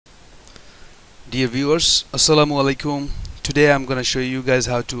Dear viewers, Assalamu alaikum. Today I'm gonna show you guys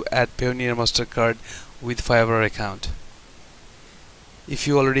how to add Payoneer Mastercard with Fiverr account. If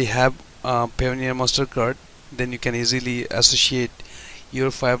you already have Payoneer Mastercard, then you can easily associate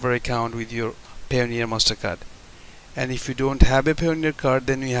your Fiverr account with your Payoneer Mastercard. And if you don't have a Payoneer card,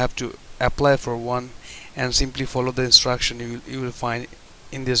 then you have to apply for one and simply follow the instruction you will find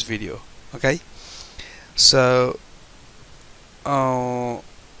in this video. Okay, so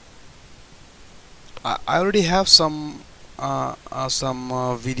I already have some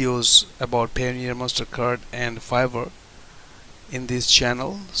videos about Payoneer Mastercard and Fiverr in this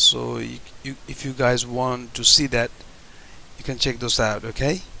channel, so if you guys want to see that, you can check those out.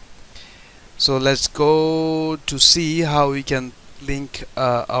 Okay, so let's go to see how we can link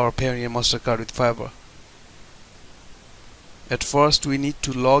our Payoneer Mastercard with Fiverr. At first we need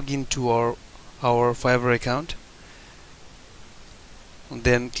to log into our Fiverr account,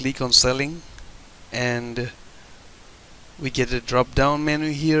 then click on selling, and we get a drop down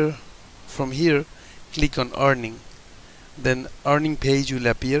menu here. From here, click on earning, then earning page will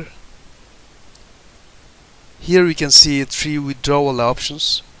appear. Here we can see 3 withdrawal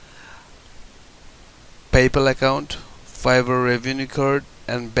options: PayPal account, Fiverr revenue card,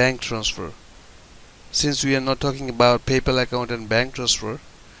 and bank transfer. Since we are not talking about PayPal account and bank transfer,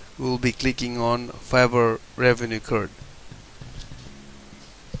 we will be clicking on Fiverr revenue card.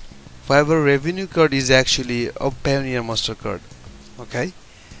 Fiverr revenue card is actually a Payoneer Mastercard. Okay,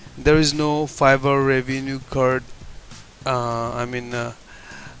 there is no Fiverr revenue card. There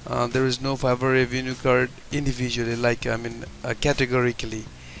is no Fiverr revenue card individually, categorically.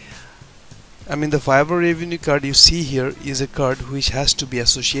 The Fiverr revenue card you see here is a card which has to be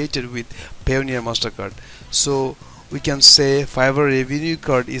associated with Payoneer Mastercard. So we can say Fiverr revenue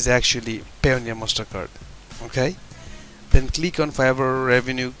card is actually Payoneer Mastercard. Okay, then click on Fiverr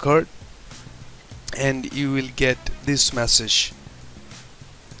revenue card and you will get this message: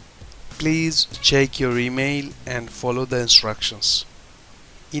 please check your email and follow the instructions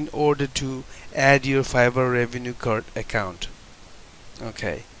in order to add your Fiverr revenue card account.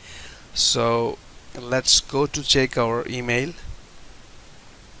 Okay, so let's go to check our email.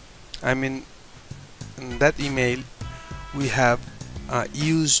 In that email we have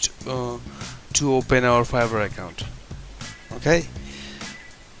used to open our Fiverr account. Okay,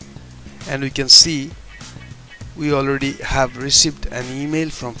 and we can see we already have received an email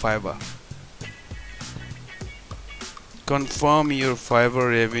from Fiverr. Confirm your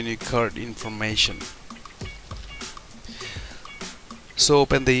Fiverr revenue card information. So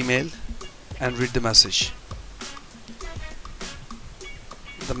open the email and read the message.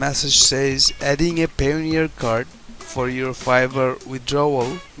 The message says, adding a Payoneer card for your Fiverr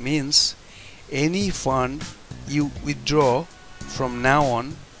withdrawal means any fund you withdraw from now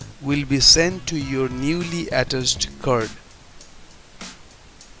on will be sent to your newly attached card.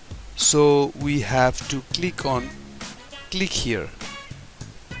 So we have to click here.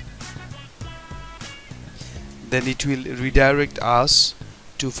 Then it will redirect us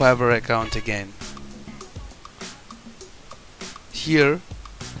to Fiverr account again. Here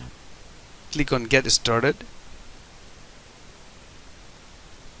click on get started,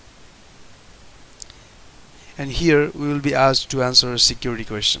 and here we will be asked to answer a security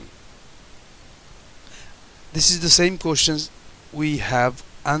question. This is the same questions we have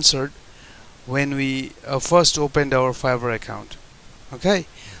answered when we first opened our Fiverr account. Okay,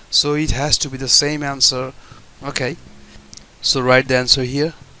 so it has to be the same answer. Okay, so write the answer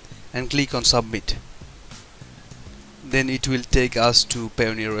here and click on submit. Then it will take us to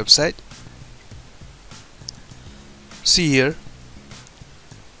Payoneer website. See here,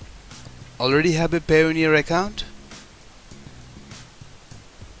 already have a Payoneer account?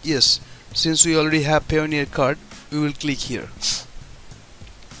 Yes, since we already have Payoneer card, we will click here.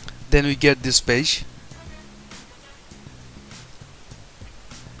 Then we get this page,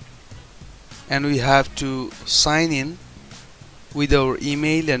 and we have to sign in with our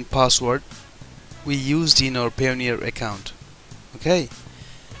email and password we used in our Payoneer account. Okay,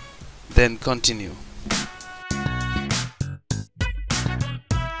 then continue.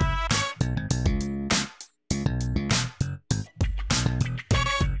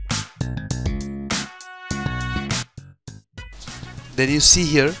 Then you see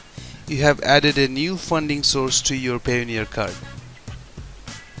here you have added a new funding source to your Payoneer card.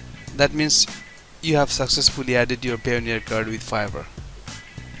 That means you have successfully added your Payoneer card with Fiverr,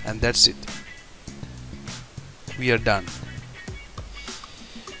 and that's it. We are done.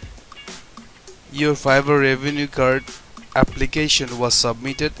 Your Fiverr revenue card application was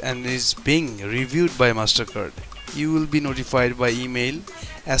submitted and is being reviewed by Mastercard. You will be notified by email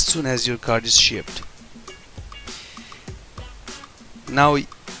as soon as your card is shipped. Now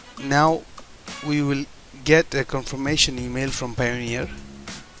we will get a confirmation email from Payoneer.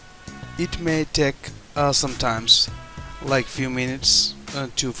 It may take sometimes like few minutes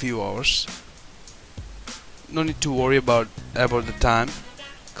to few hours. No need to worry about the time,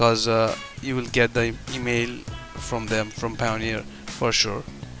 because you will get the email from them, from Payoneer, for sure.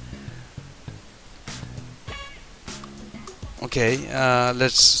 Okay,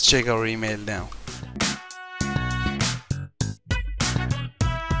 let's check our email now.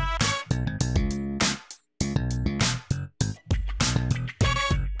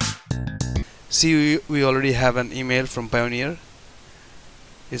 See, we already have an email from Payoneer.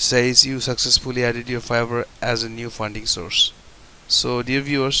 It says you successfully added your Fiverr as a new funding source. So dear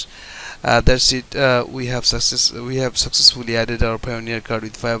viewers, that's it. We have successfully added our Payoneer card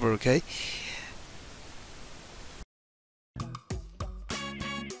with Fiverr. Okay.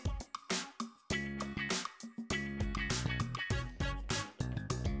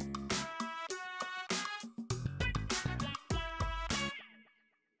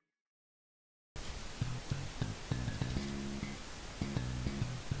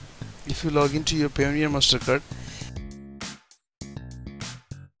 If you log into your Payoneer MasterCard,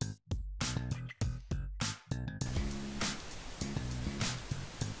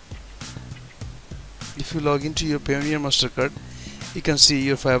 you can see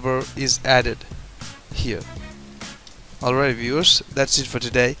your Fiverr is added here. Alright viewers, that's it for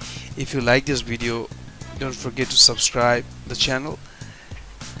today. If you like this video, don't forget to subscribe the channel,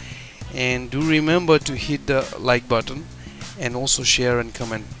 and do remember to hit the like button and also share and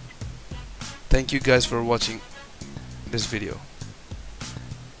comment. Thank you guys for watching this video.